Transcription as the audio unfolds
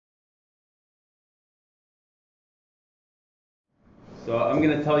So I'm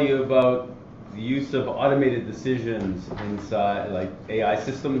going to tell you about the use of automated decisions inside, like AI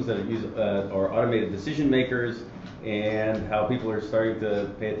systems that use or automated decision makers, and how people are starting to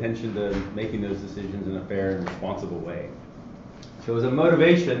pay attention to making those decisions in a fair and responsible way. So as a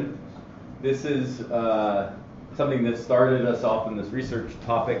motivation, this is something that started us off in this research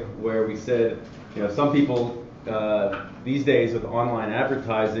topic where we said, some people these days with online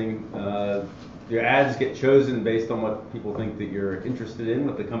advertising, your ads get chosen based on what people think that you're interested in,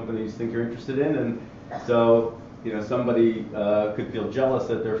 what the companies think you're interested in, and so somebody could feel jealous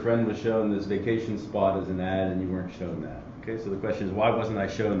that their friend was shown this vacation spot as an ad and you weren't shown that. Okay, so the question is, why wasn't I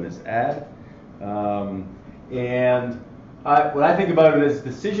shown this ad? What I think about it is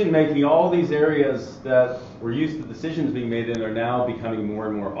decision making. All these areas that we're used to decisions being made in are now becoming more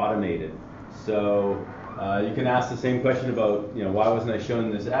and more automated. So you can ask the same question about, why wasn't I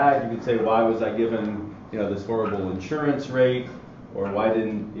shown this ad? You could say, why was I given, this horrible insurance rate, or why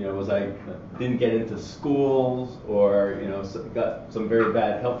didn't get into schools, or got some very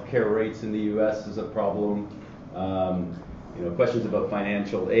bad healthcare rates in the U.S. is a problem. Questions about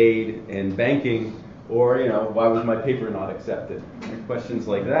financial aid and banking, or why was my paper not accepted? Questions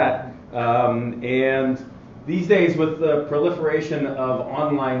like that, and these days, with the proliferation of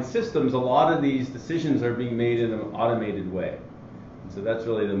online systems, a lot of these decisions are being made in an automated way. And so that's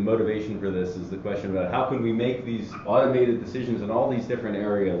really the motivation for this, is the question about how can we make these automated decisions in all these different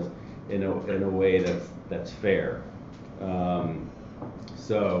areas in a way that's fair.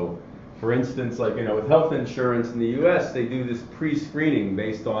 So, for instance, with health insurance in the U.S., they do this pre-screening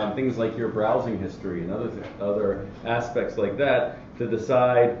based on things like your browsing history and other aspects like that to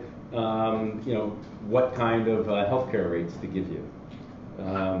decide what kind of healthcare rates to give you.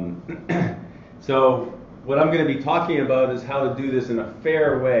 So what I'm going to be talking about is how to do this in a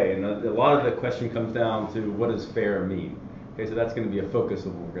fair way, and a lot of the question comes down to what does fair mean. Okay, so that's going to be a focus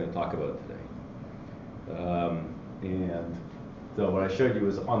of what we're going to talk about today. And so what I showed you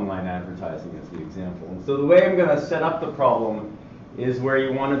was online advertising as the example. And so the way I'm going to set up the problem is where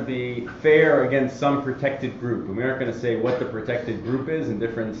you want to be fair against some protected group. And we aren't going to say what the protected group is. In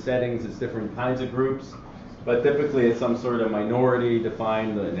different settings, it's different kinds of groups. But typically it's some sort of minority,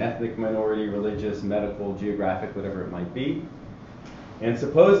 defined an ethnic minority, religious, medical, geographic, whatever it might be. And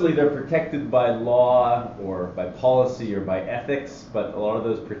supposedly they're protected by law or by policy or by ethics, but a lot of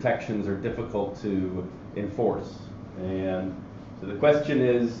those protections are difficult to enforce. And so the question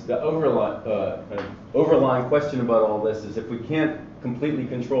is, the overlying question about all this is, if we can't completely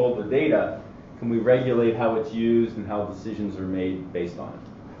control the data, can we regulate how it's used and how decisions are made based on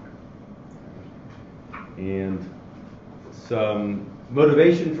it? And some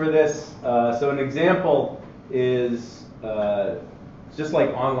motivation for this. So an example is just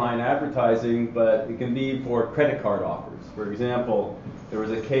like online advertising, but it can be for credit card offers. For example, there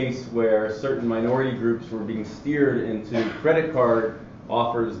was a case where certain minority groups were being steered into credit card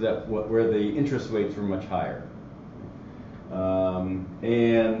offers where the interest rates were much higher.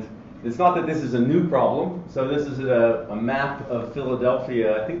 And it's not that this is a new problem. So this is a map of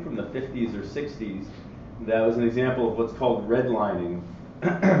Philadelphia, I think from the 50s or 60s. That was an example of what's called redlining,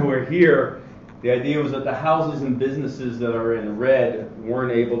 where here the idea was that the houses and businesses that are in red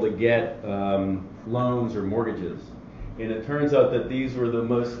weren't able to get loans or mortgages. And it turns out that these were the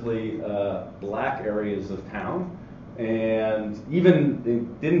mostly black areas of town, and even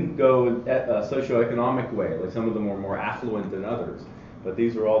it didn't go a socioeconomic way, like some of them were more affluent than others. But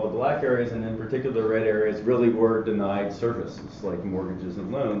these were all the black areas, and in particular red areas really were denied services like mortgages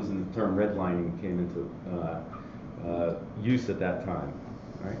and loans, and the term redlining came into use at that time.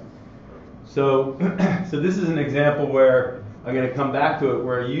 Right? So this is an example where I'm going to come back to it,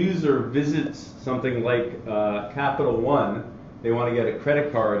 where a user visits something like Capital One. They want to get a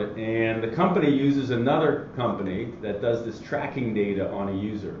credit card, and the company uses another company that does this tracking data on a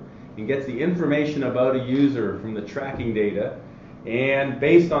user and gets the information about a user from the tracking data, and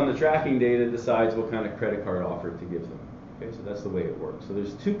based on the tracking data decides what kind of credit card offer to give them. Okay, so that's the way it works. So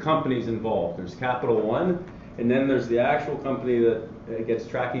there's two companies involved. There's Capital One, and then there's the actual company that gets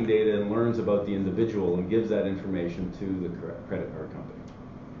tracking data and learns about the individual and gives that information to the credit card company.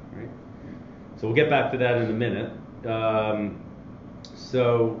 Right? So we'll get back to that in a minute.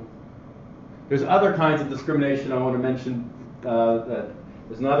 So there's other kinds of discrimination I want to mention. That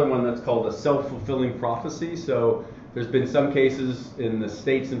there's another one that's called a self-fulfilling prophecy. So there's been some cases in the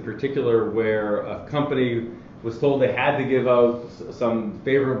States in particular where a company was told they had to give out some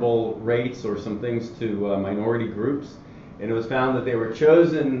favorable rates or some things to minority groups, and it was found that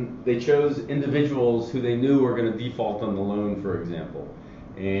they chose individuals who they knew were going to default on the loan, for example.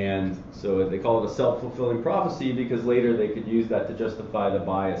 And so they call it a self-fulfilling prophecy because later they could use that to justify the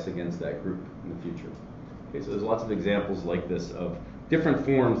bias against that group in the future. Okay, so there's lots of examples like this of different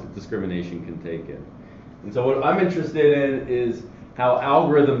forms that discrimination can take in. And so what I'm interested in is how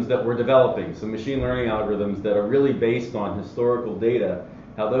algorithms that we're developing, so machine learning algorithms that are really based on historical data,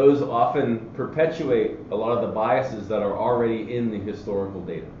 how those often perpetuate a lot of the biases that are already in the historical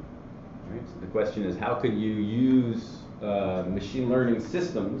data. Right? So the question is, how could you use machine learning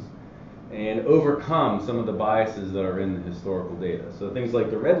systems and overcome some of the biases that are in the historical data? So things like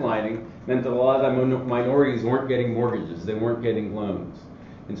the redlining meant that a lot of the minorities weren't getting mortgages, they weren't getting loans.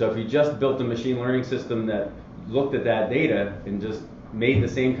 And so if you just built a machine learning system that looked at that data and just made the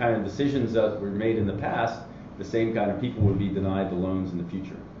same kind of decisions that were made in the past, the same kind of people would be denied the loans in the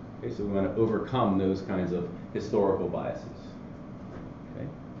future. Okay, so we want to overcome those kinds of historical biases. Okay?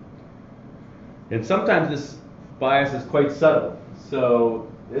 And sometimes this bias is quite subtle. So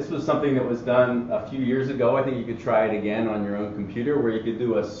this was something that was done a few years ago. I think you could try it again on your own computer, where you could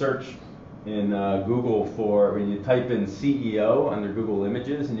do a search in Google for, when you type in CEO under Google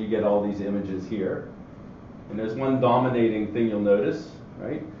Images, and you get all these images here. And there's one dominating thing you'll notice,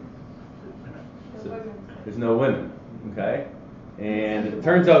 right? So there's no women, okay? And it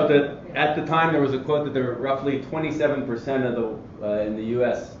turns out that at the time there was a quote that there were roughly 27% of the in the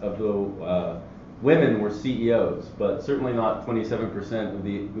U.S. of the women were CEOs, but certainly not 27% of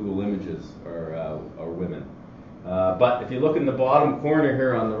the Google Images are women. But if you look in the bottom corner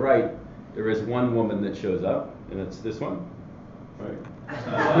here on the right, there is one woman that shows up, and it's this one, right?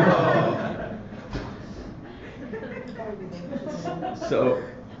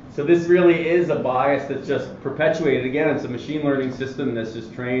 So this really is a bias that's just perpetuated. Again, it's a machine learning system that's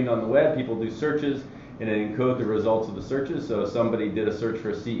just trained on the web. People do searches, and it encodes the results of the searches. So if somebody did a search for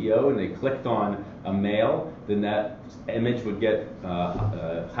a CEO and they clicked on a male, then that image would get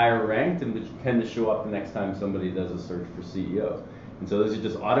higher ranked and would tend to show up the next time somebody does a search for CEO. And so those are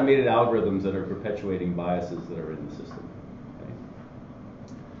just automated algorithms that are perpetuating biases that are in the system. Okay?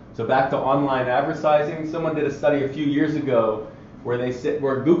 So back to online advertising, someone did a study a few years ago where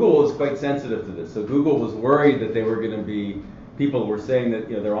Google was quite sensitive to this. So Google was worried that they were going to be, people were saying that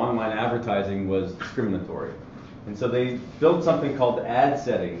their online advertising was discriminatory. And so they built something called ad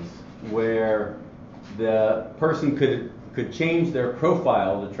settings, where the person could change their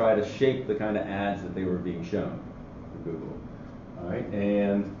profile to try to shape the kind of ads that they were being shown for Google. All right,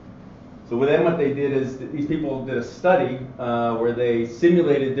 and so with them, what they did is these people did a study where they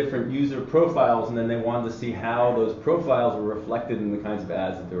simulated different user profiles, and then they wanted to see how those profiles were reflected in the kinds of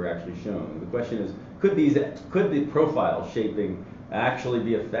ads that they were actually shown. And the question is, could the profile shaping actually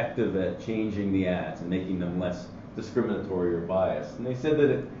be effective at changing the ads and making them less discriminatory or biased? And they said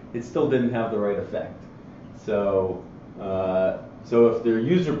that it still didn't have the right effect. So if their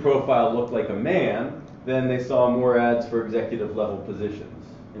user profile looked like a man, then they saw more ads for executive level positions.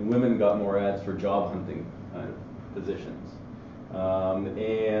 And women got more ads for job hunting positions.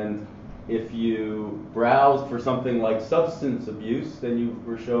 And if you browsed for something like substance abuse, then you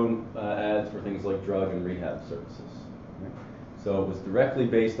were shown ads for things like drug and rehab services. Right? So it was directly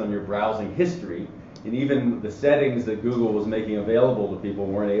based on your browsing history, and even the settings that Google was making available to people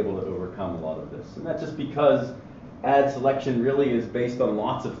weren't able to overcome a lot of this. And that's just because ad selection really is based on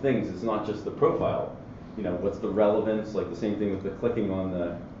lots of things. It's not just the profile. What's the relevance, like the same thing with the clicking on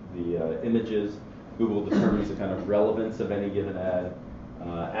the images. Google determines the kind of relevance of any given ad.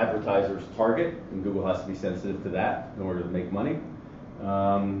 Advertisers target, and Google has to be sensitive to that in order to make money.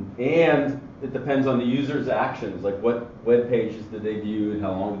 And it depends on the user's actions, like what web pages did they view and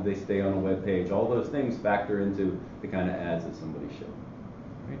how long did they stay on a web page. All those things factor into the kind of ads that somebody showed.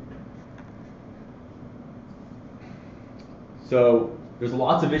 Right? So there's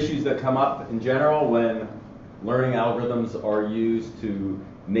lots of issues that come up in general when learning algorithms are used to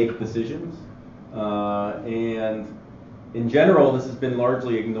make decisions. And in general, this has been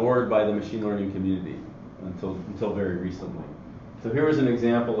largely ignored by the machine learning community until very recently. So here was an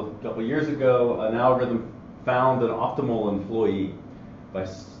example. A couple years ago, an algorithm found an optimal employee by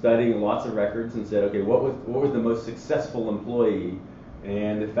studying lots of records and said, okay, what was the most successful employee?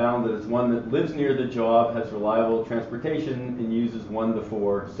 And it found that it's one that lives near the job, has reliable transportation, and uses 1 to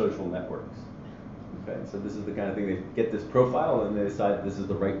 4 social networks. Okay, so this is the kind of thing, they get this profile and they decide this is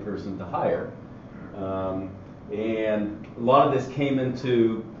the right person to hire. And a lot of this came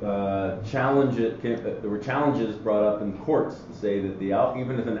into there were challenges brought up in courts to say that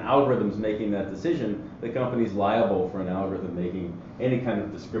even if an algorithm's making that decision, the company's liable for an algorithm making any kind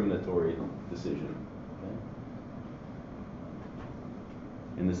of discriminatory decision. Okay?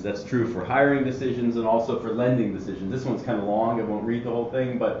 And that's true for hiring decisions and also for lending decisions. This one's kind of long, I won't read the whole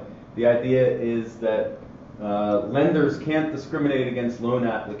thing, but the idea is that lenders can't discriminate against loan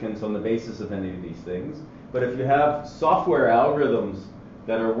applicants on the basis of any of these things. But if you have software algorithms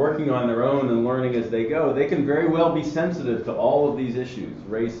that are working on their own and learning as they go, they can very well be sensitive to all of these issues,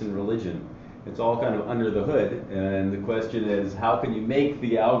 race and religion. It's all kind of under the hood, and the question is, how can you make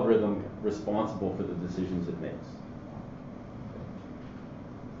the algorithm responsible for the decisions it makes?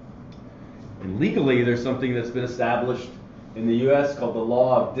 And legally, there's something that's been established in the US called the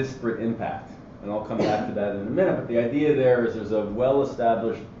law of disparate impact. And I'll come back to that in a minute, but the idea there is there's a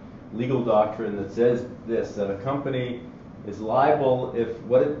well-established legal doctrine that says this, that a company is liable if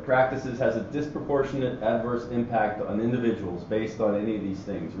what it practices has a disproportionate adverse impact on individuals based on any of these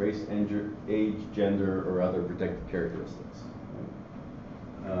things, race, age, gender, or other protected characteristics.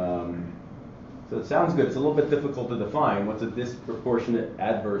 So it sounds good. It's a little bit difficult to define. What's a disproportionate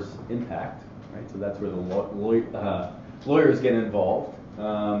adverse impact? Right? So that's where the lawyers get involved.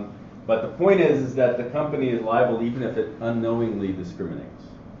 But the point is that the company is liable even if it unknowingly discriminates.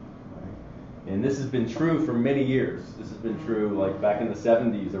 Right? And this has been true for many years. This has been true, like back in the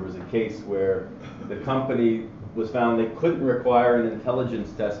 70s, there was a case where the company was found they couldn't require an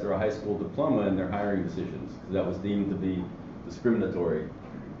intelligence test or a high school diploma in their hiring decisions, because that was deemed to be discriminatory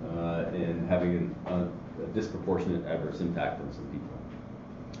and having a disproportionate adverse impact on some people.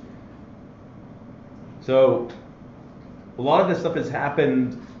 So a lot of this stuff has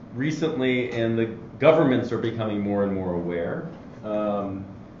happened recently, and the governments are becoming more and more aware.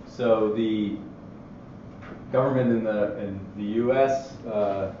 So the government in the U.S.,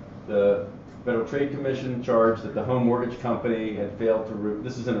 the Federal Trade Commission charged that the home mortgage company had failed to,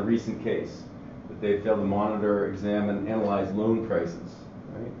 this is in a recent case, that they had failed to monitor, examine, analyze loan prices,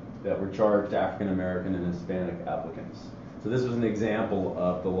 right, that were charged to African American and Hispanic applicants. So this was an example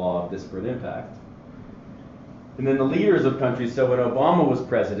of the law of disparate impact. And then the leaders of countries, so when Obama was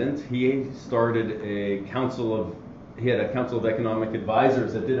president, he started a council of economic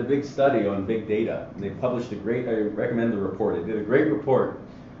advisors that did a big study on big data. And they published I recommend the report. They did a great report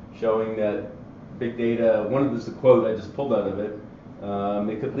showing that big data, one of this is a quote I just pulled out of it,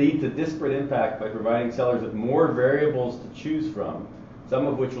 it could lead to disparate impact by providing sellers with more variables to choose from, some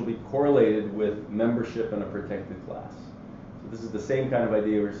of which will be correlated with membership in a protected class. So this is the same kind of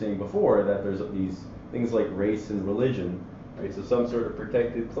idea we were seeing before, that there's these things like race and religion, right? So some sort of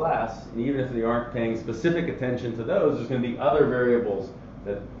protected class, and even if they aren't paying specific attention to those, there's going to be other variables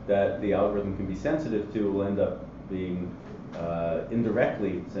that the algorithm can be sensitive to, will end up being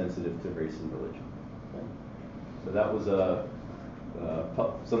indirectly sensitive to race and religion. Okay? So that was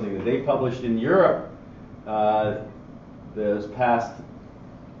something that they published in Europe. This past,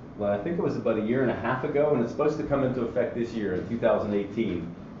 well, I think it was about a year and a half ago, and it's supposed to come into effect this year in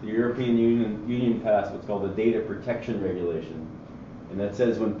 2018. The European Union passed what's called the Data Protection Regulation. And that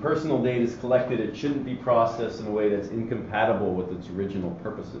says when personal data is collected, it shouldn't be processed in a way that's incompatible with its original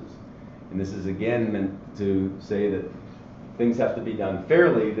purposes. And this is again meant to say that things have to be done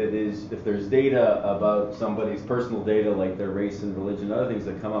fairly. That is, if there's data about somebody's personal data, like their race and religion, other things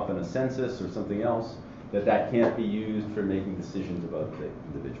that come up in a census or something else, that can't be used for making decisions about the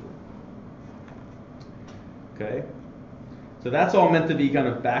individual. Okay? So that's all meant to be kind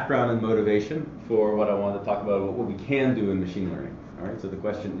of background and motivation for what I want to talk about we can do in machine learning. All right, so the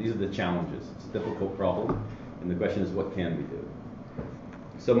question, these are the challenges. It's a difficult problem, and the question is, what can we do?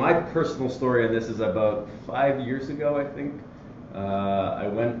 So my personal story on this is about 5 years ago, I think. I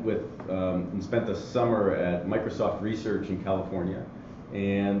went with and spent the summer at Microsoft Research in California,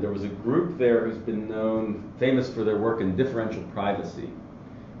 and there was a group there who's been famous for their work in differential privacy,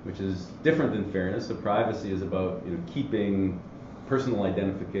 which is different than fairness. So privacy is about keeping personal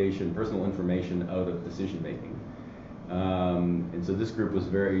identification, personal information out of decision making. And so this group was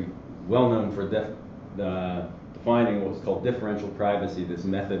very well known for defining what was called differential privacy, this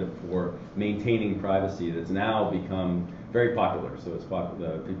method for maintaining privacy that's now become very popular. So it's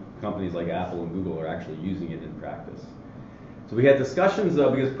popular. Companies like Apple and Google are actually using it in practice. So we had discussions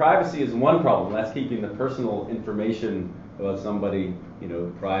though, because privacy is one problem. That's keeping the personal information about somebody,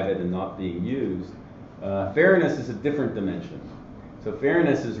 private and not being used. Fairness is a different dimension. So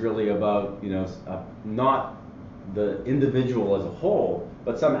fairness is really about, not the individual as a whole,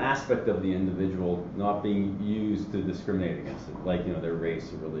 but some aspect of the individual not being used to discriminate against it, like their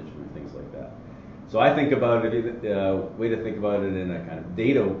race or religion or things like that. So I think about it, way to think about it in a kind of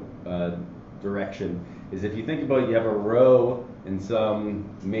data direction is if you think about it, you have a row in some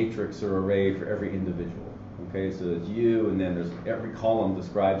matrix or array for every individual. Okay, so it's you, and then there's every column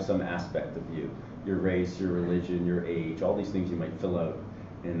describes some aspect of you, your race, your religion, your age, all these things you might fill out.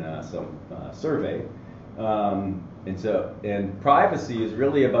 some survey. And privacy is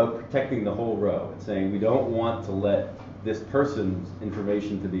really about protecting the whole row. It's saying we don't want to let this person's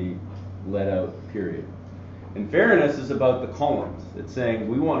information to be let out, period. And fairness is about the columns. It's saying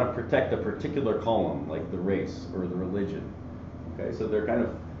we want to protect a particular column, like the race or the religion. Okay, so they're kind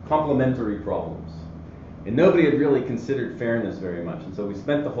of complementary problems. And nobody had really considered fairness very much. And so we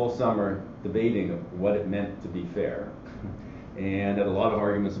spent the whole summer debating what it meant to be fair, and had a lot of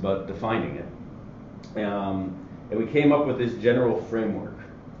arguments about defining it. And we came up with this general framework.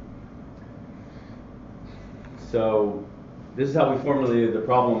 So this is how we formulated the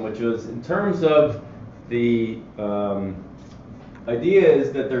problem, which was in terms of the idea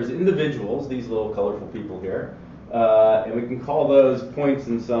is that there's individuals, these little colorful people here, and we can call those points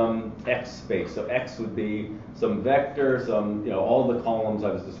in some X space. So X would be some vector, some, all the columns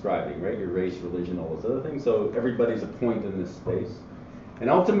I was describing, right? Your race, religion, all those other things. So everybody's a point in this space. And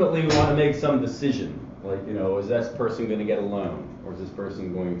ultimately we want to make some decision. Like, is this person going to get a loan? Or is this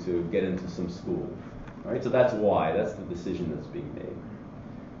person going to get into some school? Right? So that's why. That's the decision that's being made.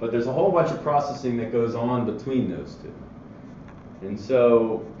 But there's a whole bunch of processing that goes on between those two. And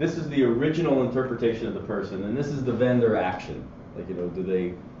so this is the original interpretation of the person, and this is the vendor action. Like,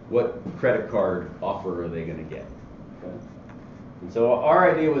 what credit card offer are they going to get? Okay? And so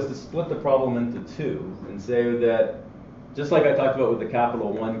our idea was to split the problem into two and say that, just like I talked about with the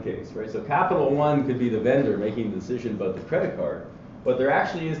Capital One case, right? So Capital One could be the vendor making the decision about the credit card, but there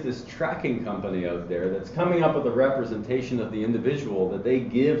actually is this tracking company out there that's coming up with a representation of the individual that they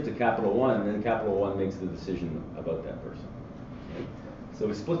give to Capital One, and then Capital One makes the decision about that person. Right? So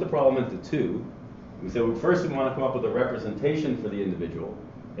we split the problem into two. We said, well, first we want to come up with a representation for the individual,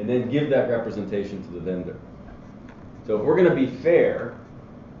 and then give that representation to the vendor. So if we're going to be fair,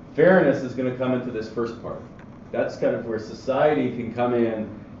 fairness is going to come into this first part. That's kind of where society can come in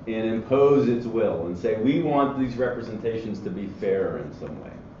and impose its will and say, we want these representations to be fair in some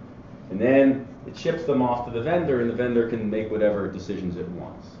way. And then it ships them off to the vendor, and the vendor can make whatever decisions it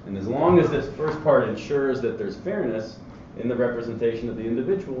wants. And as long as this first part ensures that there's fairness in the representation of the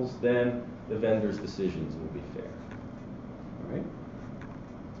individuals, then the vendor's decisions will be fair. All right?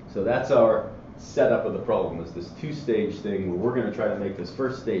 So that's our setup of the problem, is this two-stage thing where we're going to try to make this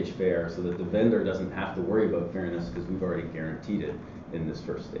first stage fair so that the vendor doesn't have to worry about fairness because we've already guaranteed it in this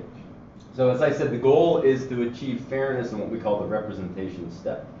first stage. So as I said, the goal is to achieve fairness in what we call the representation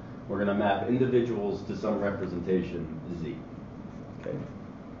step. We're going to map individuals to some representation Z. Okay?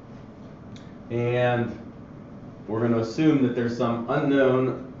 And we're going to assume that there's some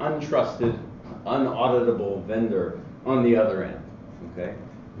unknown, untrusted, unauditable vendor on the other end. Okay?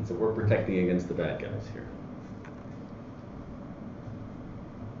 And so we're protecting against the bad guys here.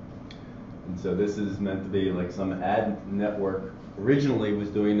 And so this is meant to be like some ad network originally was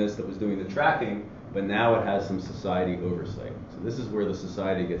doing this, that was doing the tracking, but now it has some society oversight. So this is where the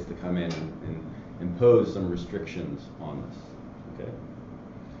society gets to come in and impose some restrictions on this. Okay?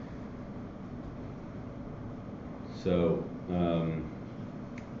 So,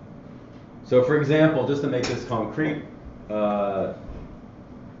 so for example, just to make this concrete,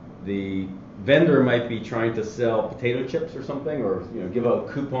 the vendor might be trying to sell potato chips or something, or give out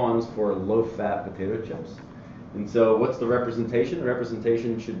coupons for low-fat potato chips. And so what's the representation? The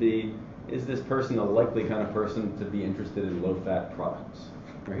representation should be, is this person a likely kind of person to be interested in low-fat products,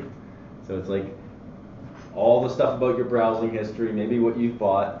 right? So it's like all the stuff about your browsing history, maybe what you've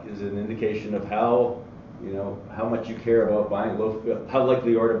bought is an indication of how much you care about buying how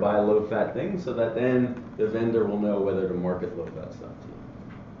likely you are to buy low-fat things, so that then the vendor will know whether to market low-fat stuff to you.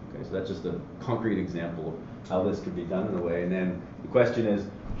 Okay, so that's just a concrete example of how this could be done in a way. And then the question is,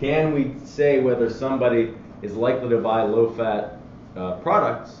 can we say whether somebody is likely to buy low-fat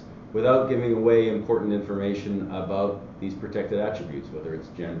products without giving away important information about these protected attributes, whether it's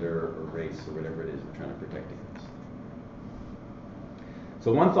gender or race or whatever it is we're trying to protect against?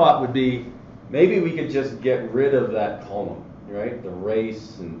 So one thought would be, maybe we could just get rid of that column, right? The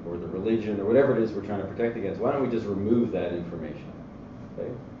race or the religion or whatever it is we're trying to protect against. Why don't we just remove that information?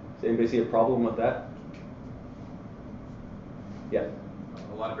 Okay. Does anybody see a problem with that? Yeah.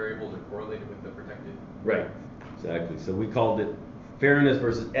 A lot of variables are correlated with the protected. Right. Exactly. So we called it fairness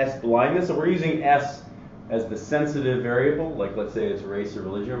versus S blindness. So we're using S as the sensitive variable, like let's say it's race or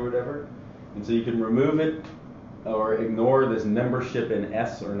religion or whatever. And so you can remove it or ignore this membership in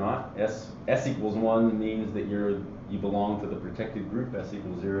S or not. S equals 1 means that you belong to the protected group. S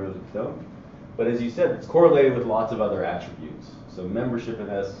equals 0 is you don't. But as you said, it's correlated with lots of other attributes. So membership in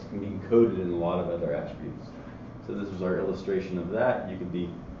S can be encoded in a lot of other attributes. So this was our illustration of that. You could be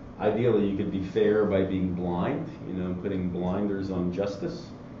Ideally, you could be fair by being blind, putting blinders on justice,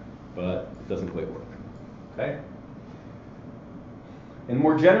 but it doesn't quite work. Okay? And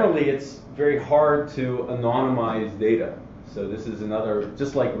more generally, it's very hard to anonymize data. So this is another,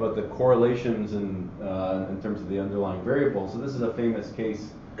 just like about the correlations in terms of the underlying variables. So this is a famous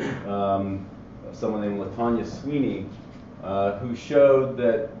case of someone named LaTanya Sweeney, who showed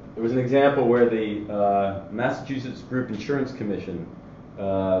that there was an example where the Massachusetts Group Insurance Commission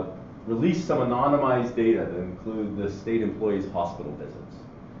released some anonymized data that include the state employees' hospital visits.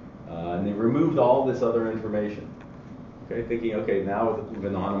 And they removed all this other information. Okay, thinking, okay, now that we've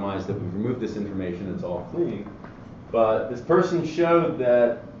anonymized it, we've removed this information, it's all clean. But this person showed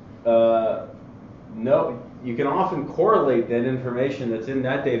that no, you can often correlate that information that's in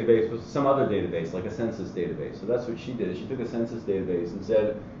that database with some other database, like a census database. So that's what she did. She took a census database and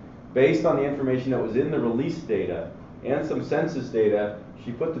said, based on the information that was in the release data and some census data,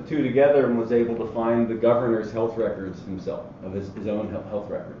 she put the two together and was able to find the governor's health records himself, of his own health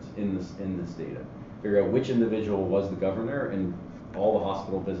records in this data. Figure out which individual was the governor and all the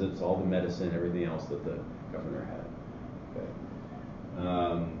hospital visits, all the medicine, everything else that the governor had.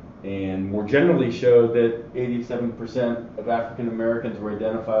 Okay. And more generally showed that 87% of African Americans were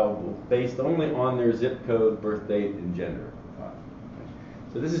identifiable based only on their zip code, birth date, and gender.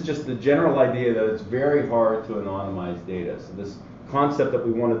 So this is just the general idea that it's very hard to anonymize data. So this concept that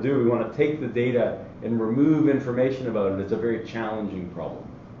we want to do, we want to take the data and remove information about it. It's a very challenging problem,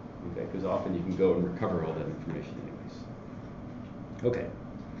 okay? Because often you can go and recover all that information anyways. Okay.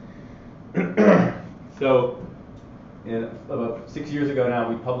 So about 6 years ago now,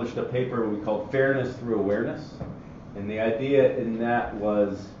 we published a paper we called Fairness Through Awareness. And the idea in that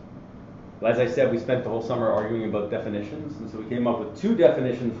was, as I said, we spent the whole summer arguing about definitions. And so we came up with two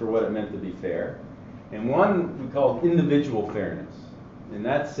definitions for what it meant to be fair. And one we called individual fairness. And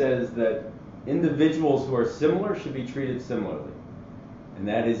that says that individuals who are similar should be treated similarly. And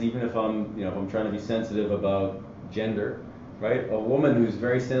that is even if I'm trying to be sensitive about gender, right? A woman who's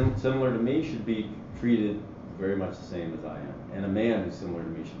very similar to me should be treated very much the same as I am. And a man who's similar to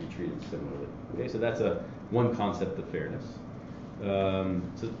me should be treated similarly. Okay, so that's one concept of fairness.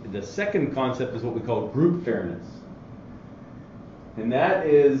 So the second concept is what we call group fairness. And that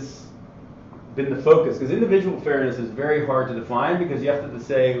is been the focus, because individual fairness is very hard to define because you have to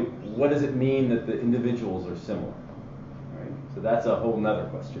say, what does it mean that the individuals are similar? Right? So that's a whole nother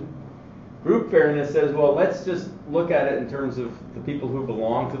question. Group fairness says, well, let's just look at it in terms of the people who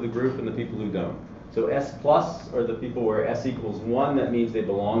belong to the group and the people who don't. So S plus are the people where S equals 1, that means they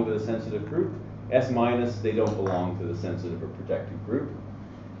belong to the sensitive group. S minus, they don't belong to the sensitive or protected group.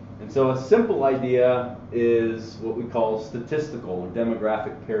 And so a simple idea is what we call statistical or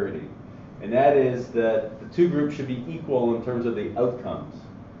demographic parity. And that is that the two groups should be equal in terms of the outcomes.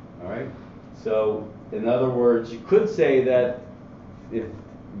 All right? So in other words, you could say that if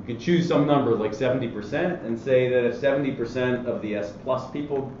you could choose some number like 70% and say that if 70% of the S plus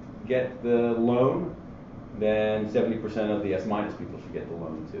people get the loan, then 70% of the S minus people should get the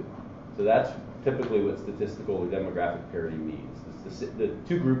loan too. So that's typically what statistical or demographic parity means. The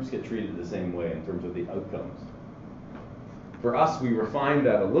two groups get treated the same way in terms of the outcomes. For us, we refined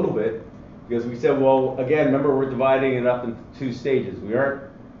that a little bit because we said, well, again, remember we're dividing it up into two stages. We aren't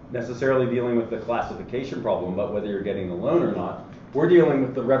necessarily dealing with the classification problem about whether you're getting the loan or not. We're dealing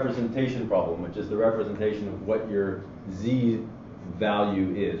with the representation problem, which is the representation of what your Z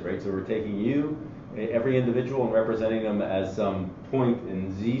value is, right? So we're taking you, every individual, and representing them as some point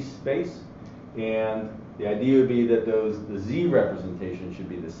in Z space. And the idea would be that the Z representation should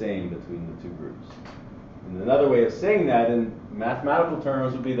be the same between the two groups. And another way of saying that in mathematical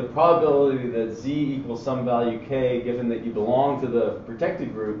terms would be the probability that Z equals some value K, given that you belong to the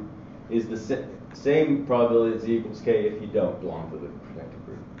protected group, is the same probability that Z equals K if you don't belong to the protected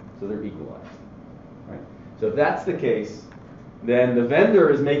group. So they're equalized. Right? So if that's the case, then the vendor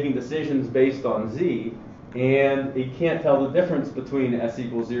is making decisions based on Z, and it can't tell the difference between S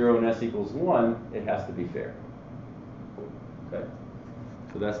equals 0 and S equals 1. It has to be fair. Okay?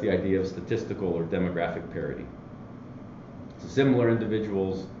 So that's the idea of statistical or demographic parity. So similar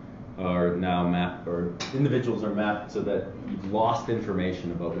individuals are now mapped, or individuals are mapped so that you've lost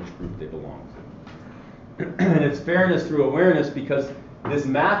information about which group they belong to. And it's fairness through awareness because this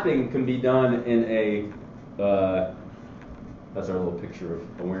mapping can be done in a, that's our little picture of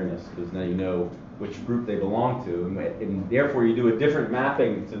awareness, because now you know which group they belong to, and therefore you do a different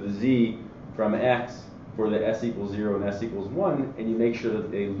mapping to the Z from X for the S equals 0 and S equals 1, and you make sure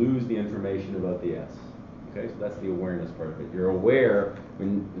that they lose the information about the S. Okay, so that's the awareness part of it. You're aware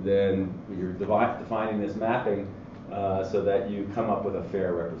when you're defining this mapping so that you come up with a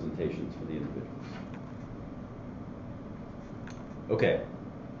fair representations for the individuals. Okay.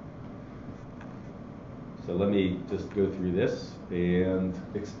 So let me just go through this and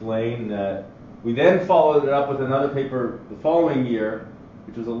explain that we then followed it up with another paper the following year,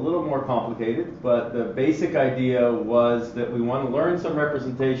 which was a little more complicated, but the basic idea was that we want to learn some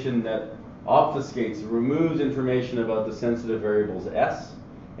representation that obfuscates, removes information about the sensitive variables S,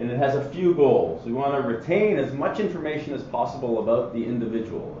 and it has a few goals. We want to retain as much information as possible about the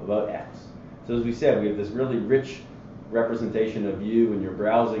individual, about X. So as we said, we have this really rich representation of you and your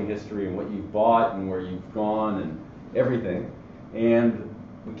browsing history and what you've bought and where you've gone and everything. And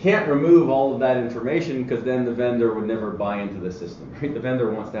we can't remove all of that information because then the vendor would never buy into the system. Right? The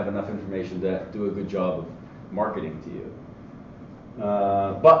vendor wants to have enough information to do a good job of marketing to you.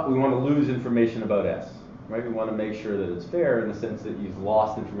 But we want to lose information about S. Right? We want to make sure that it's fair in the sense that you've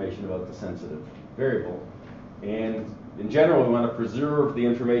lost information about the sensitive variable. And in general, we want to preserve the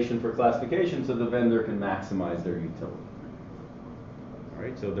information for classification so the vendor can maximize their utility. All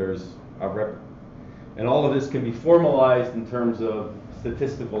right, so there's a and all of this can be formalized in terms of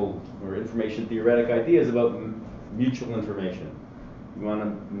statistical or information theoretic ideas about mutual information. You want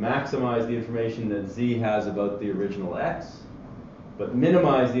to maximize the information that Z has about the original X, but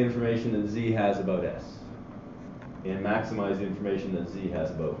minimize the information that Z has about S, and maximize the information that Z has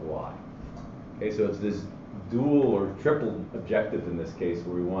about Y. Okay, so it's this dual or triple objective in this case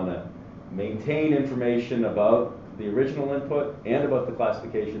where we want to maintain information about the original input and about the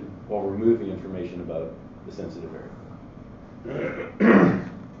classification while removing information about the sensitive variable.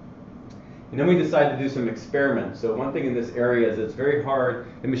 And then we decided to do some experiments. So one thing in this area is it's very hard.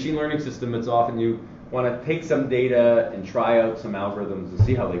 In machine learning system, it's often you want to take some data and try out some algorithms and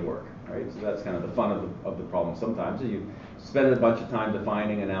see how they work. Right? So that's kind of the fun of the problem. Sometimes you spend a bunch of time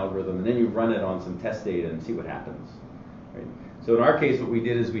defining an algorithm and then you run it on some test data and see what happens. Right? So in our case, what we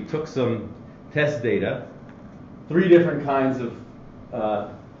did is we took some test data, 3 different kinds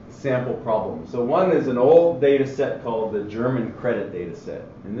of sample problems. So one is an old data set called the German credit data set.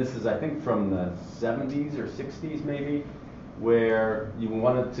 And this is, I think, from the 70s or 60s maybe, where you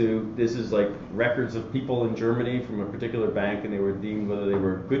wanted to, this is like records of people in Germany from a particular bank, and they were deemed whether they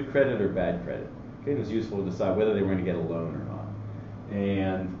were good credit or bad credit. Okay, it was useful to decide whether they were going to get a loan or not.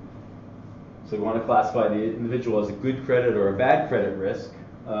 And so we want to classify the individual as a good credit or a bad credit risk.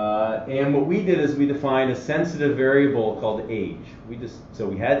 And what we did is we defined a sensitive variable called age. So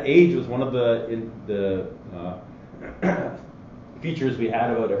we had age was one of the features we had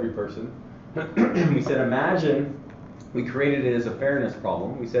about every person. We said imagine, we created it as a fairness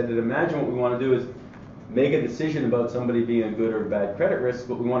problem. We said that imagine what we want to do is make a decision about somebody being a good or bad credit risk,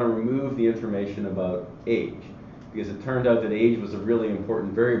 but we want to remove the information about age. Because it turned out that age was a really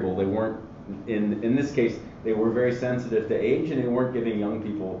important variable. They weren't, in this case, they were very sensitive to age, and they weren't giving young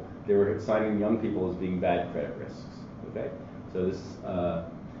people, they were assigning young people as being bad credit risks. Okay, so this,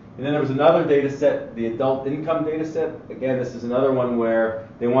 and then there was another data set, the adult income data set. Again, this is another one where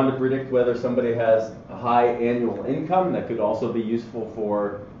they wanted to predict whether somebody has a high annual income. That could also be useful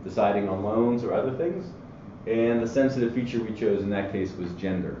for deciding on loans or other things. And the sensitive feature we chose in that case was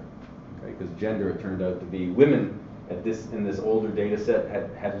gender, okay? Because gender, it turned out to be women in this older data set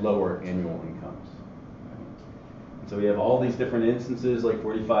had lower annual incomes. So we have all these different instances, like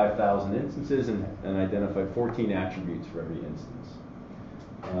 45,000 instances, and identified 14 attributes for every instance.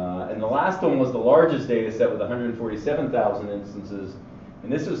 And the last one was the largest data set with 147,000 instances.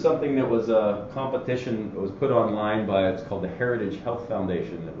 And this was something that was a competition that was put online by, it's called the Heritage Health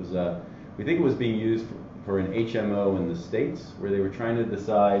Foundation. It was, we think it was being used for an HMO in the States, where they were trying to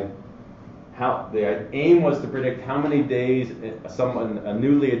decide how, the aim was to predict how many days a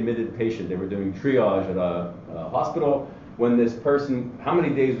newly admitted patient, they were doing triage at a hospital, when this person, how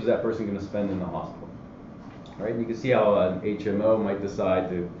many days was that person going to spend in the hospital? Right? And you can see how an HMO might decide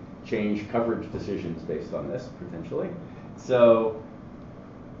to change coverage decisions based on this, potentially. So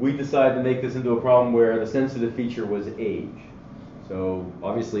we decided to make this into a problem where the sensitive feature was age. So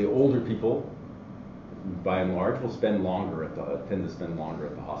obviously older people, by and large, will spend longer tend to spend longer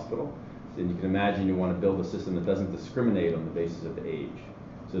at the hospital. And you can imagine you want to build a system that doesn't discriminate on the basis of age.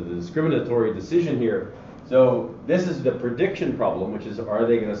 So the discriminatory decision here, so this is the prediction problem, which is are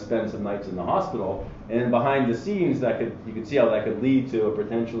they going to spend some nights in the hospital? And behind the scenes, you could see how that could lead to a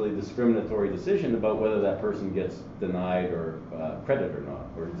potentially discriminatory decision about whether that person gets denied or credit or not,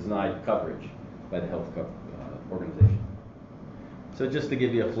 or denied coverage by the health organization. So just to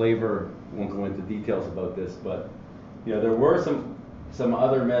give you a flavor, I won't go into details about this, but there were some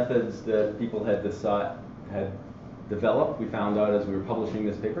other methods that people had developed. We found out as we were publishing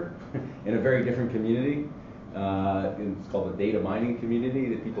this paper in a very different community. It's called the data mining community,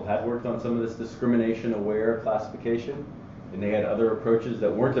 that people had worked on some of this discrimination-aware classification, and they had other approaches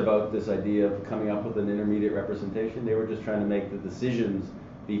that weren't about this idea of coming up with an intermediate representation. They were just trying to make the decisions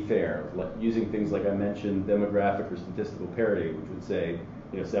be fair, like using things like I mentioned, demographic or statistical parity, which would say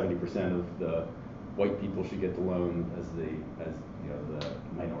 70% of the white people should get the loan as the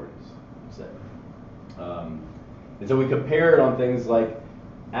minorities, say. And so we compared on things like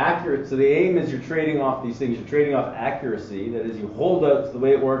accurate. So the aim is you're trading off these things. You're trading off accuracy. That is, you hold out. The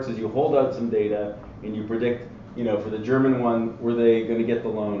way it works is you hold out some data and you predict. For the German one, were they going to get the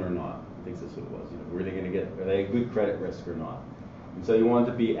loan or not? I think that's what it was. Were they going to get? Are they a good credit risk or not? And so you want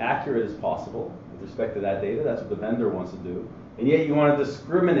it to be accurate as possible with respect to that data. That's what the vendor wants to do. And yet you want to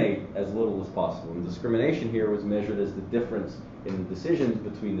discriminate as little as possible. And discrimination here was measured as the difference in the decisions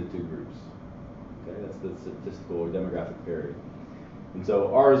between the two groups. Okay, that's the statistical or demographic parity. And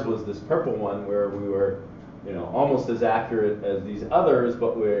so ours was this purple one where we were, almost as accurate as these others,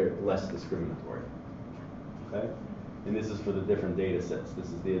 but we're less discriminatory. Okay? And this is for the different data sets. This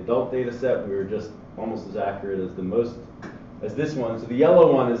is the adult data set. We were just almost as accurate as this one. So the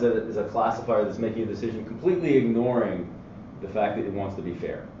yellow one is a classifier that's making a decision completely ignoring the fact that it wants to be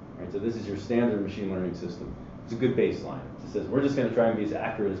fair. Right? So this is your standard machine learning system. It's a good baseline. It says we're just going to try and be as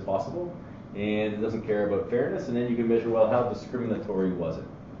accurate as possible, and it doesn't care about fairness. And then you can measure, well, how discriminatory was it?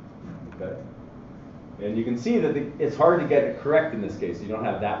 Okay. And you can see that it's hard to get it correct in this case. You don't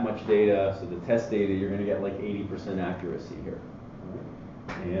have that much data, so the test data, you're going to get like 80% accuracy here.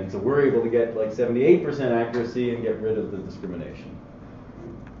 Right? And so we're able to get like 78% accuracy and get rid of the discrimination.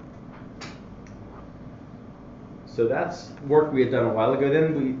 So that's work we had done a while ago.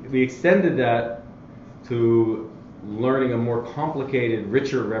 Then we extended that to learning a more complicated,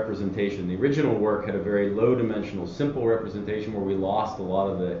 richer representation. The original work had a very low-dimensional, simple representation where we lost a lot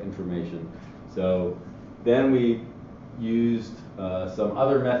of the information. So then we used some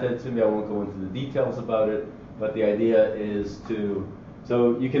other methods. Maybe I won't go into the details about it, but the idea is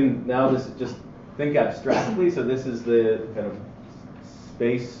so you can now just think abstractly. So this is the kind of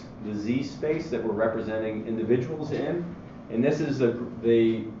space, the Z space that we're representing individuals in. And this is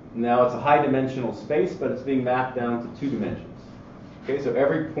now it's a high dimensional space, but it's being mapped down to 2 dimensions. Okay, so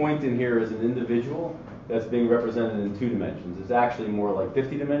every point in here is an individual that's being represented in 2 dimensions. It's actually more like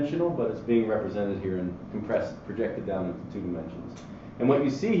 50 dimensional, but it's being represented here and compressed, projected down into 2 dimensions. And what you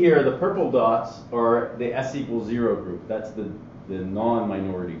see here, the purple dots are the S equals 0 group. That's the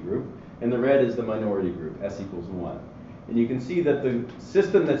non-minority group. And the red is the minority group, S equals 1. And you can see that the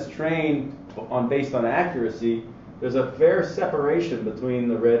system that's trained based on accuracy, there's a fair separation between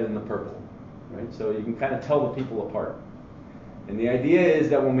the red and the purple, right? So you can kind of tell the people apart. And the idea is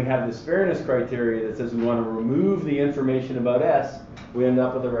that when we have this fairness criteria that says we want to remove the information about S, we end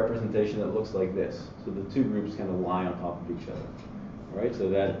up with a representation that looks like this. So the 2 groups kind of lie on top of each other, right? So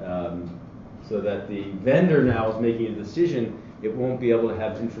that the vendor now is making a decision, it won't be able to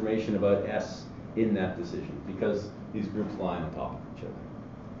have information about S in that decision because these groups lie on top of each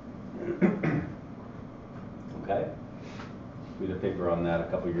other. Okay? We did a paper on that a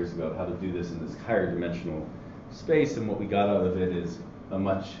couple of years ago, how to do this in this higher dimensional space, and what we got out of it is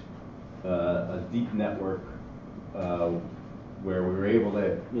a deep network where we were able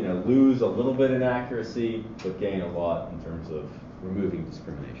to lose a little bit in accuracy, but gain a lot in terms of removing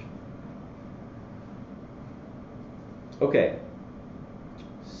discrimination. Okay,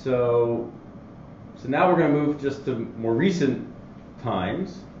 so now we're going to move just to more recent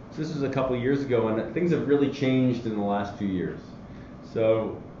times. So this was a couple of years ago, and things have really changed in the last few years.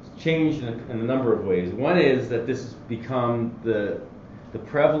 So it's changed in a number of ways. One is that this has become the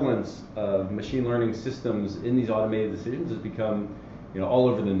prevalence of machine learning systems in these automated decisions has become all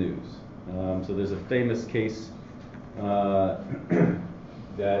over the news. So there's a famous case that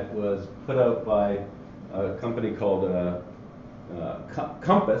was put out by a company called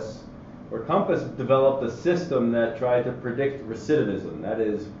Compass, where Compass developed a system that tried to predict recidivism. That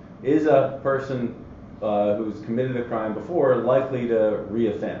is a person who's committed a crime before likely to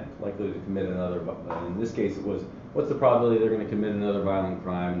reoffend, likely to commit another, in this case it was, what's the probability they're going to commit another violent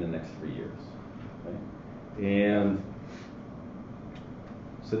crime in the next 3 years? Right? And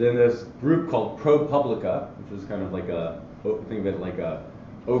so then this group called ProPublica, which was kind of like think of it like a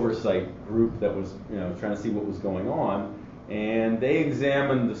oversight group that was trying to see what was going on, and they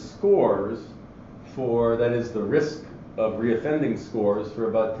examined the scores that is the risk of reoffending scores for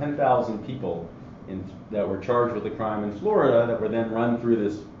about 10,000 people that were charged with a crime in Florida that were then run through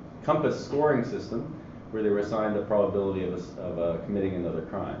this Compass scoring system where they were assigned a probability of committing another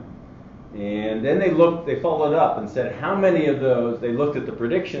crime. And then they followed up and said how many of those, they looked at the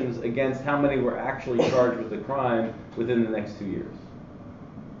predictions against how many were actually charged with the crime within the next 2 years.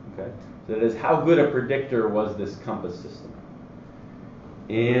 Okay? So that is how good a predictor was this COMPAS system.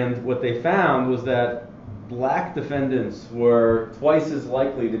 And what they found was that black defendants were twice as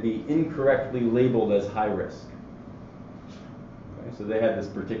likely to be incorrectly labeled as high risk. Okay? So they had this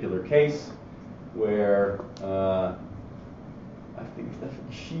particular case where I think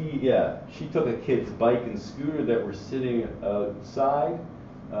she took a kid's bike and scooter that were sitting outside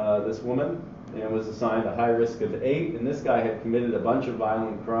this woman, and was assigned a high risk of 8. And this guy had committed a bunch of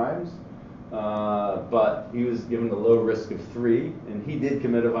violent crimes, but he was given a low risk of 3, and he did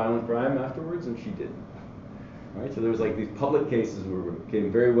commit a violent crime afterwards, and she didn't. All right, so there was like these public cases where it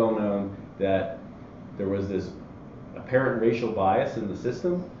became very well known that there was this apparent racial bias in the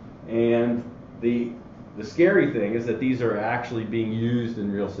system, and the scary thing is that these are actually being used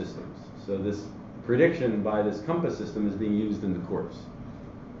in real systems. So this prediction by this COMPAS system is being used in the courts.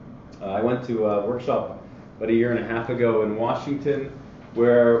 I went to a workshop about 1.5 years ago in Washington,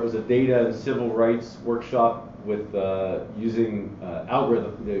 where it was a data and civil rights workshop with using the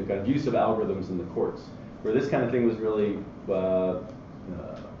kind of use of algorithms in the courts, where this kind of thing was really, a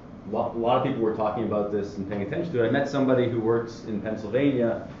lot of people were talking about this and paying attention to it. I met somebody who works in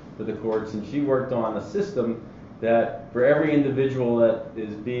Pennsylvania for the courts, and she worked on a system that for every individual that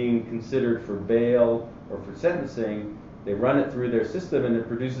is being considered for bail or for sentencing, they run it through their system, and it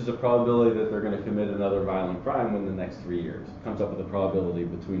produces a probability that they're going to commit another violent crime within the next 3 years. It comes up with a probability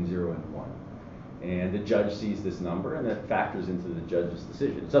between 0 and 1. And the judge sees this number, and that factors into the judge's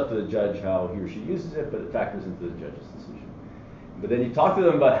decision. It's up to the judge how he or she uses it, but it factors into the judge's decision. But then you talk to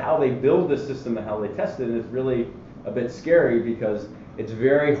them about how they build this system and how they test it, and it's really a bit scary because it's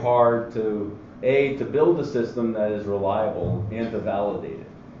very hard to build a system that is reliable and to validate it,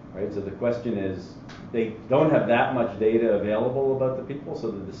 right? So the question is, they don't have that much data available about the people, so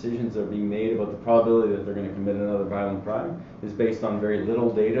the decisions that are being made about the probability that they're going to commit another violent crime is based on very little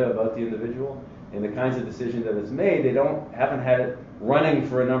data about the individual. And the kinds of decisions that it's made, they haven't had it running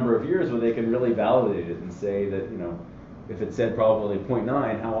for a number of years where they can really validate it and say that, if it said probability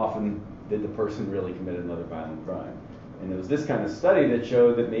 0.9, how often did the person really commit another violent crime? And it was this kind of study that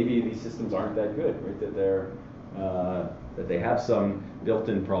showed that maybe these systems aren't that good, right? That they have some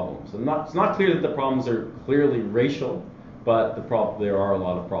built-in problems. And it's not clear that the problems are clearly racial, but there are a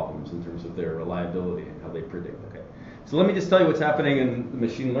lot of problems in terms of their reliability and how they predict. Okay. So let me just tell you what's happening in the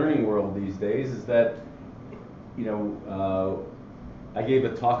machine learning world these days is that, I gave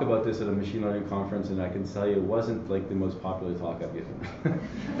a talk about this at a machine learning conference, and I can tell you it wasn't like the most popular talk I've given.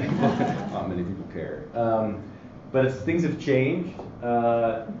 Not many people care. But things have changed.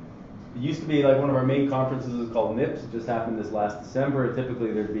 It used to be like one of our main conferences was called NIPS. It just happened this last December.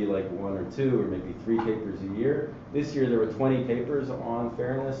 Typically there'd be like 1 or 2 or maybe 3 papers a year. This year there were 20 papers on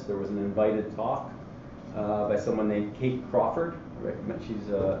fairness. There was an invited talk by someone named Kate Crawford. I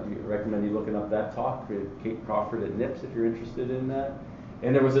recommend you looking up that talk. Kate Crawford at NIPS if you're interested in that.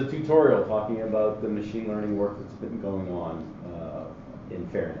 And there was a tutorial talking about the machine learning work that's been going on in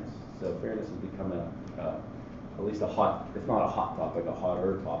fairness. So fairness has become at least if not a hot topic, a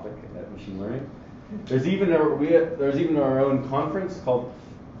hotter topic at machine learning. There's even our own conference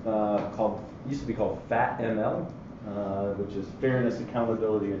used to be called FATML, which is Fairness,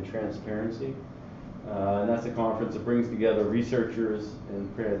 Accountability, and Transparency. And that's a conference that brings together researchers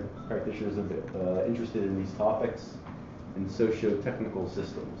and practitioners interested in these topics and socio-technical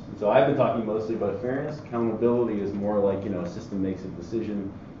systems. And so I've been talking mostly about fairness. Accountability is more like, a system makes a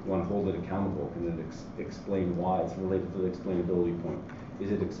decision, you want to hold it accountable, and then explain why. It's related to the explainability point.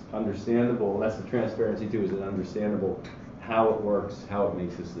 Is it understandable? And that's the transparency too. Is it understandable how it works, how it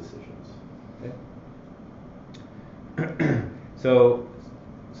makes its decisions? Okay. So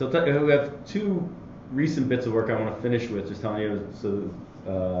we have 2 recent bits of work I want to finish with, just telling you. So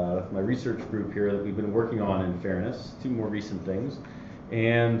my research group here that we've been working on in fairness, 2 more recent things,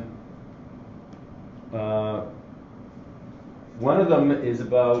 and one of them is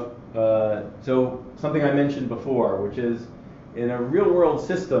about something I mentioned before, which is in a real-world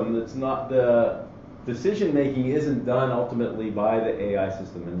system, that's not the decision making isn't done ultimately by the AI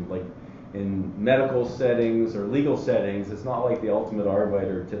system, and like in medical settings or legal settings, it's not like the ultimate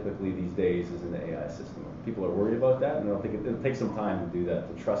arbiter typically these days is in the AI system. People are worried about that, and I don't think it'll take some time to do that,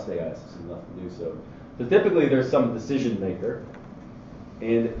 to trust AI systems enough to do so. So typically there's some decision maker,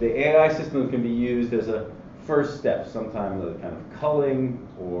 and the AI system can be used as a first step, sometimes a kind of culling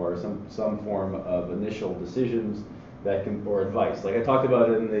or some form of initial decisions or advice, like I talked about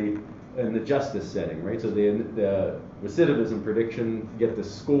in the justice setting, right? So recidivism prediction, get the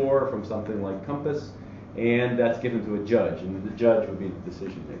score from something like Compass, and that's given to a judge, and the judge would be the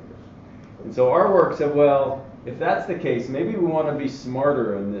decision maker. And so our work said, well, if that's the case, maybe we want to be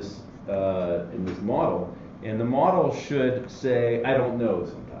smarter in this model, and the model should say, I don't know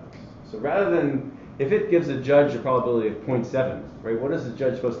sometimes. So rather than, if it gives a judge a probability of 0.7, right, what is the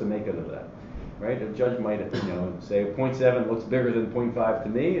judge supposed to make out of that? Right? A judge might, say 0.7 looks bigger than 0.5 to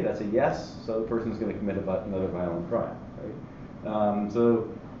me. That's a yes. So the person's going to commit another violent crime. Right? So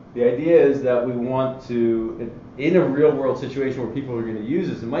the idea is that we want to, in a real-world situation where people are going to use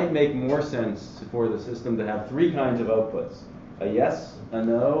this, it might make more sense for the system to have three kinds of outputs: a yes, a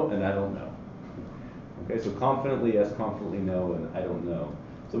no, and I don't know. Okay, so confidently yes, confidently no, and I don't know.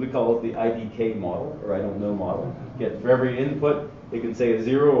 So we call it the IDK model, or I don't know model. For every input, it can say a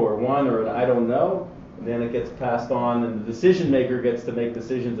 0 or 1 or an I don't know, and then it gets passed on, and the decision maker gets to make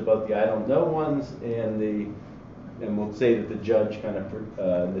decisions about the I don't know ones, and we'll say that the judge kind of,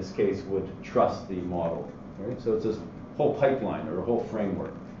 in this case, would trust the model. Right? So it's this whole pipeline or a whole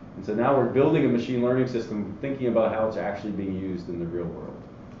framework. And so now we're building a machine learning system thinking about how it's actually being used in the real world.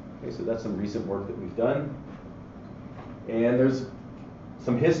 Okay, so that's some recent work that we've done. And there's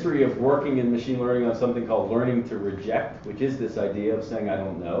some history of working in machine learning on something called learning to reject, which is this idea of saying I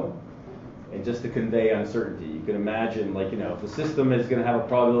don't know, and just to convey uncertainty. You can imagine, if the system is going to have a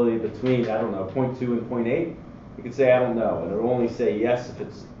probability between, 0.2 and 0.8, you could say I don't know, and it'll only say yes if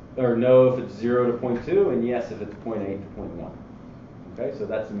it's, or no if it's 0 to 0.2, and yes if it's 0.8 to 0.1. Okay, so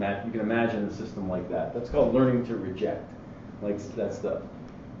that's you can imagine a system like that. That's called learning to reject, like that stuff.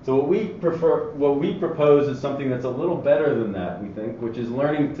 So what we propose is something that's a little better than that, we think, which is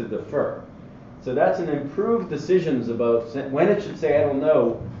learning to defer. So that's an improved decisions about when it should say I don't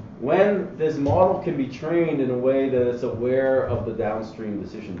know, when this model can be trained in a way that it's aware of the downstream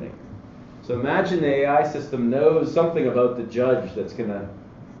decision maker. So imagine the AI system knows something about the judge that's going to,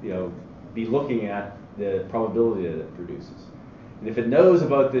 be looking at the probability that it produces. And if it knows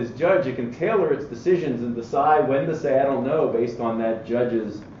about this judge, it can tailor its decisions and decide when to say I don't know based on that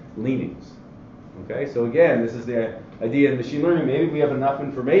judge's leanings. Okay, so again, this is the idea in machine learning. Maybe we have enough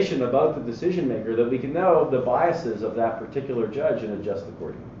information about the decision maker that we can know the biases of that particular judge and adjust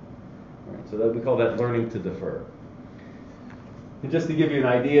accordingly. All right, so that we call that learning to defer. And just to give you an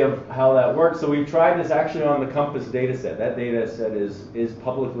idea of how that works, so we've tried this actually on the Compass data set. That data set is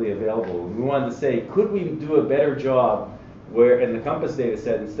publicly available. We wanted to say, could we do a better job where in the Compass data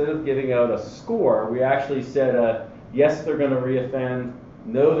set, instead of giving out a score, we actually said, yes, they're going to reoffend,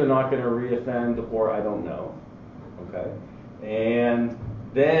 no, they're not going to reoffend, or I don't know. Okay? And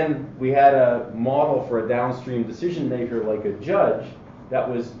then we had a model for a downstream decision maker like a judge that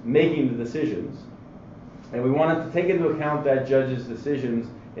was making the decisions. And we wanted to take into account that judge's decisions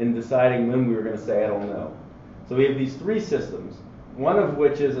in deciding when we were going to say I don't know. So we have these three systems, one of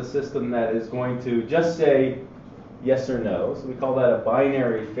which is a system that is going to just say yes or no. So we call that a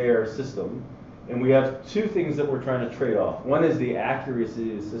binary fair system. And we have two things that we're trying to trade off. One is the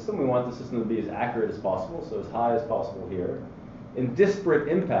accuracy of the system. We want the system to be as accurate as possible, so as high as possible here. In disparate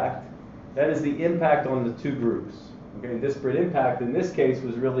impact, that is the impact on the two groups. Okay, and disparate impact in this case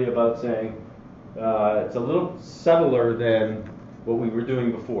was really about saying it's a little subtler than what we were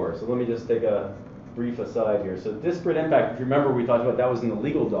doing before. So let me just take a brief aside here. So disparate impact, if you remember we talked about that was in the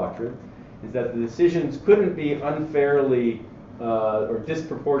legal doctrine, is that the decisions couldn't be unfairly or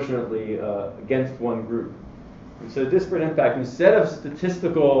disproportionately against one group. And so disparate impact, instead of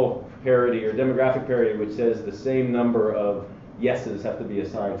statistical parity or demographic parity, which says the same number of yeses have to be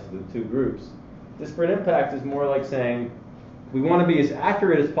assigned to the two groups, disparate impact is more like saying we want to be as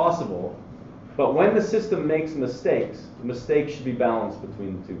accurate as possible, but when the system makes mistakes, the mistakes should be balanced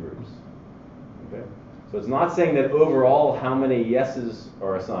between the two groups. Okay? So it's not saying that overall how many yeses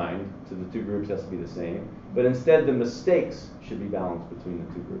are assigned to the two groups has to be the same, but instead the mistakes should be balanced between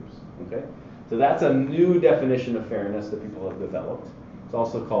the two groups. Okay? So that's a new definition of fairness that people have developed. It's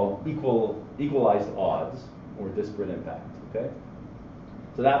also called equalized odds or disparate impact. Okay?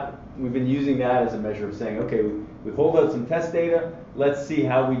 So that we've been using that as a measure of saying, okay, we hold out some test data, let's see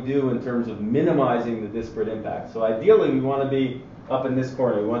how we do in terms of minimizing the disparate impact. So ideally we want to be up in this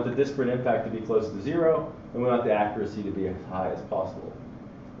corner. We want the disparate impact to be close to 0, and we want the accuracy to be as high as possible.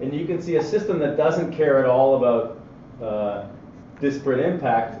 And you can see a system that doesn't care at all about disparate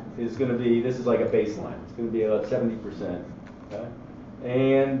impact is going to be, this is like a baseline. It's going to be about 70%. Okay?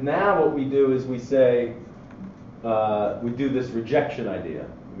 And now what we do is we say, we do this rejection idea.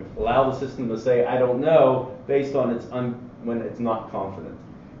 We allow the system to say, I don't know, based on when it's not confident.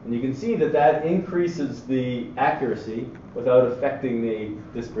 And you can see that that increases the accuracy without affecting the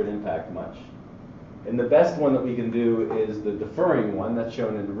disparate impact much. And the best one that we can do is the deferring one, that's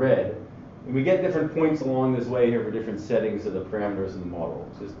shown in red. And we get different points along this way here for different settings of the parameters of the model.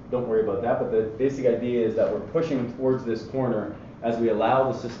 Just don't worry about that, but the basic idea is that we're pushing towards this corner as we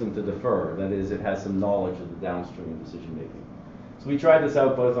allow the system to defer. That is, it has some knowledge of the downstream decision making. So we tried this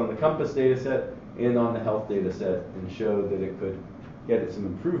out both on the COMPASS data set and on the health data set and showed that it could get some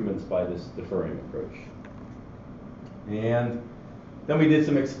improvements by this deferring approach. And then we did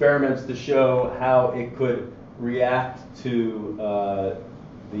some experiments to show how it could react to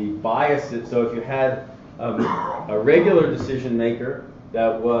the biases. So if you had a regular decision maker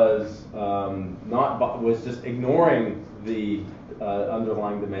that was was just ignoring the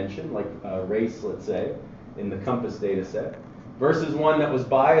underlying dimension, like race, let's say, in the COMPASS data set, versus one that was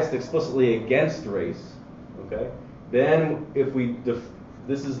biased explicitly against race, okay? Then if we,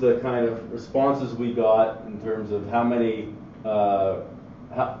 this is the kind of responses we got in terms of how many I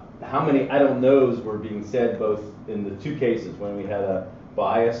don't knows were being said both in the two cases, when we had a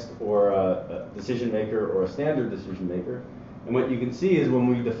biased or a decision maker or a standard decision maker. And what you can see is when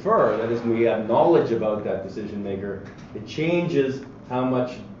we defer, that is when we have knowledge about that decision maker, it changes how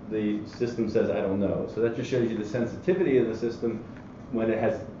much the system says I don't know. So that just shows you the sensitivity of the system when it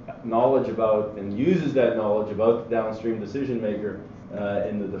has knowledge about and uses that knowledge about the downstream decision maker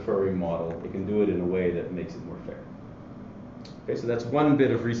in the deferring model. It can do it in a way that makes it more fair. Okay, so that's one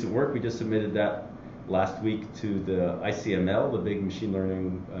bit of recent work. We just submitted that last week to the ICML, the big machine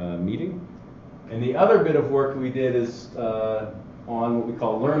learning meeting. And the other bit of work we did is on what we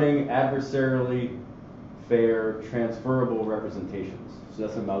call learning adversarially fair transferable representations. So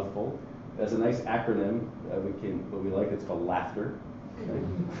that's a mouthful. That's a nice acronym that what we like. It's called LAFTER. Okay.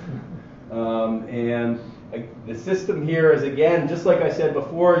 And the system here is, again, just like I said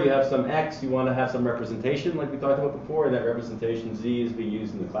before, you have some X, you want to have some representation like we talked about before, and that representation Z is being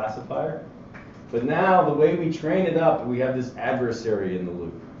used in the classifier. But now the way we train it up, we have this adversary in the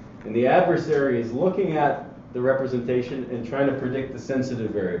loop. And the adversary is looking at the representation and trying to predict the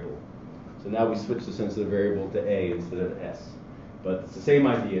sensitive variable. So now we switch the sensitive variable to A instead of S. But it's the same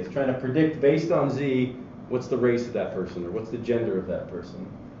idea. It's trying to predict based on Z, what's the race of that person or what's the gender of that person.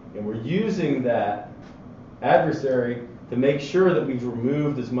 And we're using that adversary to make sure that we've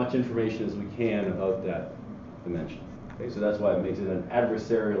removed as much information as we can about that dimension. Okay, so that's why it makes it an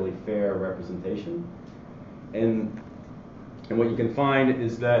adversarially fair representation. And what you can find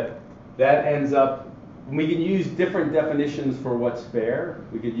is that ends up, we can use different definitions for what's fair.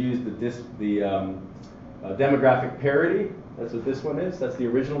 We could use the demographic parity. That's what this one is. That's the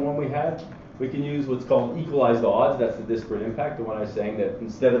original one we had. We can use what's called equalized odds. That's the disparate impact, the one I was saying that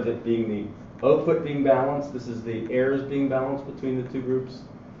instead of it being the output being balanced, this is the errors being balanced between the two groups.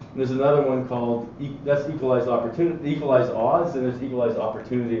 And there's another one called, that's equalized opportunity, equalized odds, and there's equalized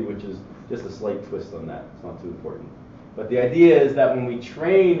opportunity, which is just a slight twist on that. It's not too important. But the idea is that when we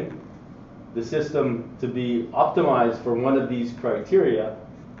train the system to be optimized for one of these criteria,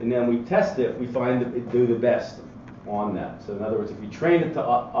 and then we test it, we find that it do the best on that. So in other words, if we train it to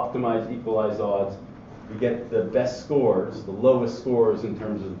optimize equalized odds, we get the best scores, the lowest scores in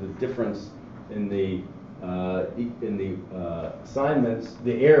terms of the difference in the assignments,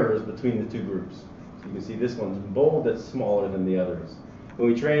 the errors between the two groups. So you can see this one's in bold, that's smaller than the others.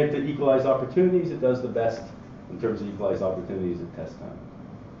 When we train it to equalize opportunities, it does the best in terms of equalized opportunities at test time.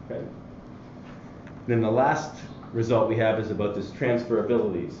 Okay. Then the last result we have is about this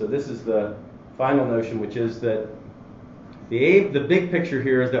transferability. So this is the final notion, which is that the big picture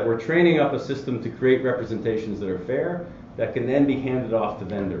here is that we're training up a system to create representations that are fair, that can then be handed off to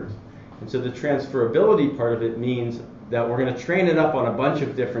vendors. And so the transferability part of it means that we're going to train it up on a bunch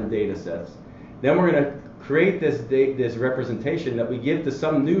of different data sets. Then we're going to create this representation that we give to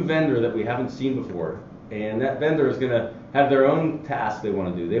some new vendor that we haven't seen before. And that vendor is going to have their own task they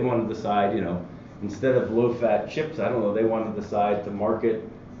want to do. They want to decide, instead of low-fat chips, I don't know, they want to decide to market,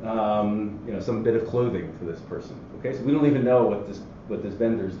 some bit of clothing for this person. Okay, so we don't even know what this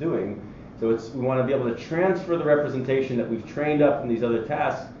vendor is doing. So we want to be able to transfer the representation that we've trained up in these other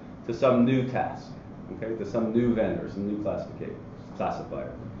tasks to some new task, okay, to some new vendor, some new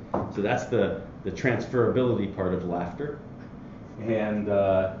classifier. So that's the transferability part of LAFTER.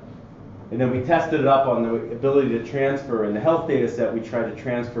 And then we tested it up on the ability to transfer. In the health data set, we tried to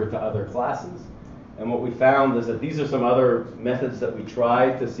transfer it to other classes. And what we found is that these are some other methods that we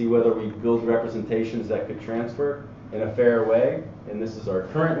tried to see whether we build representations that could transfer in a fair way. And this is our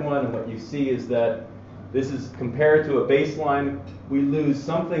current one. And what you see is that this is compared to a baseline. We lose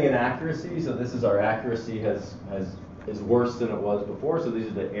something in accuracy. So this is our accuracy is worse than it was before. So these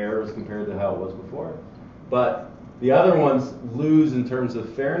are the errors compared to how it was before. But the other ones lose in terms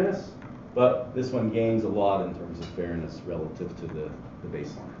of fairness. but this one gains a lot in terms of fairness relative to the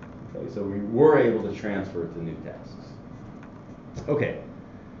baseline. Okay, so we were able to transfer it to new tasks. Okay,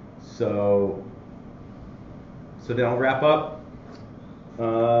 so then I'll wrap up.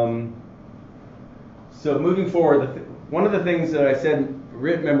 So moving forward, one of the things that I said,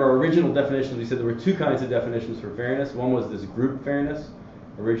 remember our original definitions, we said there were two kinds of definitions for fairness. One was this group fairness.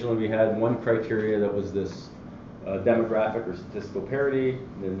 Originally we had one criteria that was this demographic or statistical parity.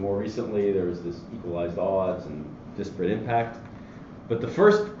 And then more recently there was this equalized odds and disparate impact. But the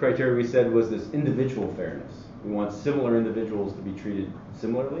first criteria we said was this individual fairness. We want similar individuals to be treated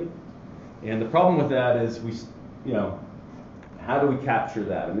similarly. And the problem with that is how do we capture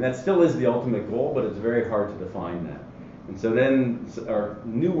that? I mean, that still is the ultimate goal, but it's very hard to define that. And so then our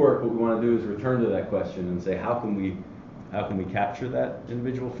new work, what we want to do is return to that question and say, how can we capture that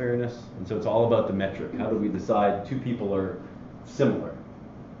individual fairness? And so it's all about the metric. How do we decide two people are similar?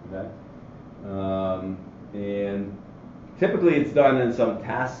 Okay? And typically it's done in some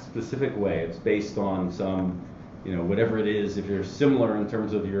task-specific way. It's based on some, whatever it is, if you're similar in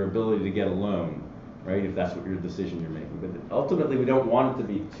terms of your ability to get a loan, right, if that's what your decision you're making. But ultimately we don't want it to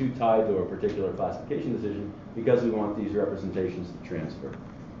be too tied to a particular classification decision because we want these representations to transfer,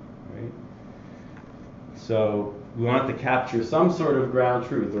 right? So we want to capture some sort of ground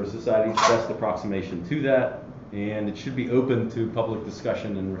truth or society's best approximation to that, and it should be open to public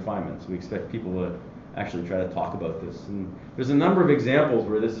discussion and refinements. We expect people to actually try to talk about this. And there's a number of examples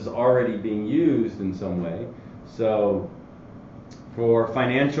where this is already being used in some way. So for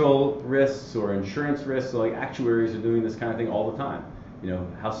financial risks or insurance risks, so like actuaries are doing this kind of thing all the time.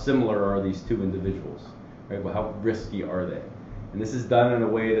 How similar are these two individuals? Right? Well, how risky are they? And this is done in a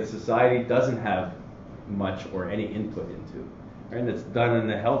way that society doesn't have much or any input into. Right? And it's done in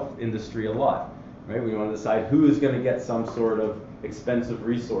the health industry a lot. Right? We want to decide who is going to get some sort of expensive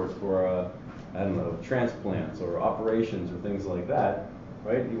resource for transplants or operations or things like that.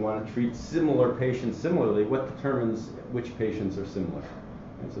 Right? You want to treat similar patients similarly. What determines which patients are similar?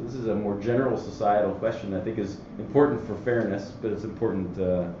 And so this is a more general societal question I think is important for fairness, but it's important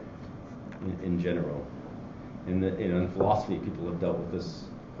in general. In philosophy, people have dealt with this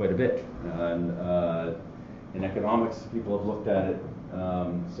quite a bit. In economics, people have looked at it.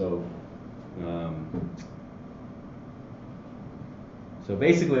 So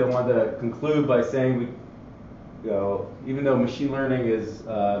basically, I wanted to conclude by saying even though machine learning is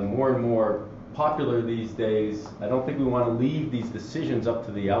more and more popular these days, I don't think we want to leave these decisions up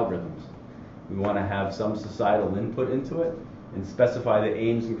to the algorithms. We want to have some societal input into it and specify the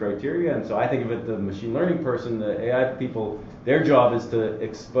aims and criteria. And so I think of it, the machine learning person, the AI people, their job is to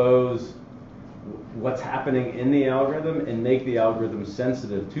expose what's happening in the algorithm and make the algorithm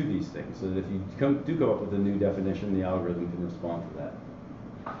sensitive to these things, so that if you do come up with a new definition, the algorithm can respond to that.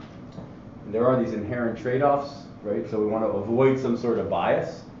 And there are these inherent trade-offs, right? So we want to avoid some sort of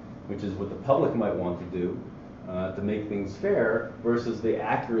bias, which is what the public might want to do to make things fair, versus the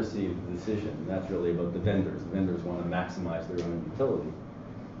accuracy of the decision. And that's really about the vendors. The vendors want to maximize their own utility.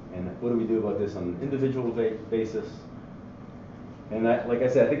 And what do we do about this on an individual basis? And like I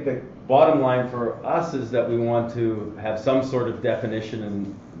said, I think the bottom line for us is that we want to have some sort of definition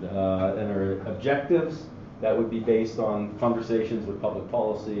and our objectives that would be based on conversations with public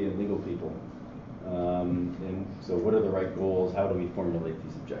policy and legal people. And so what are the right goals? How do we formulate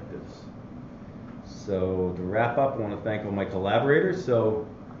these objectives? So to wrap up, I want to thank all my collaborators. So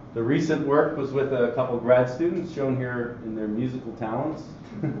the recent work was with a couple of grad students shown here in their musical talents,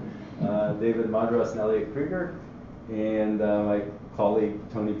 David Madras and Elliot Krieger, and my colleague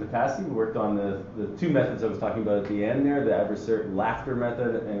Tony Patassi. We worked on the two methods I was talking about at the end there, the adversarial laughter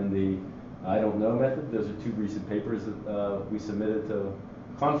method and the I don't know method. Those are two recent papers that we submitted to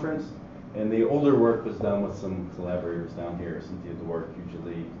conference. And the older work was done with some collaborators down here, Cynthia Dwork,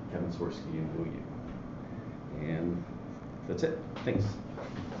 usually Kevin Swirsky, and Wu Yu. And that's it. Thanks.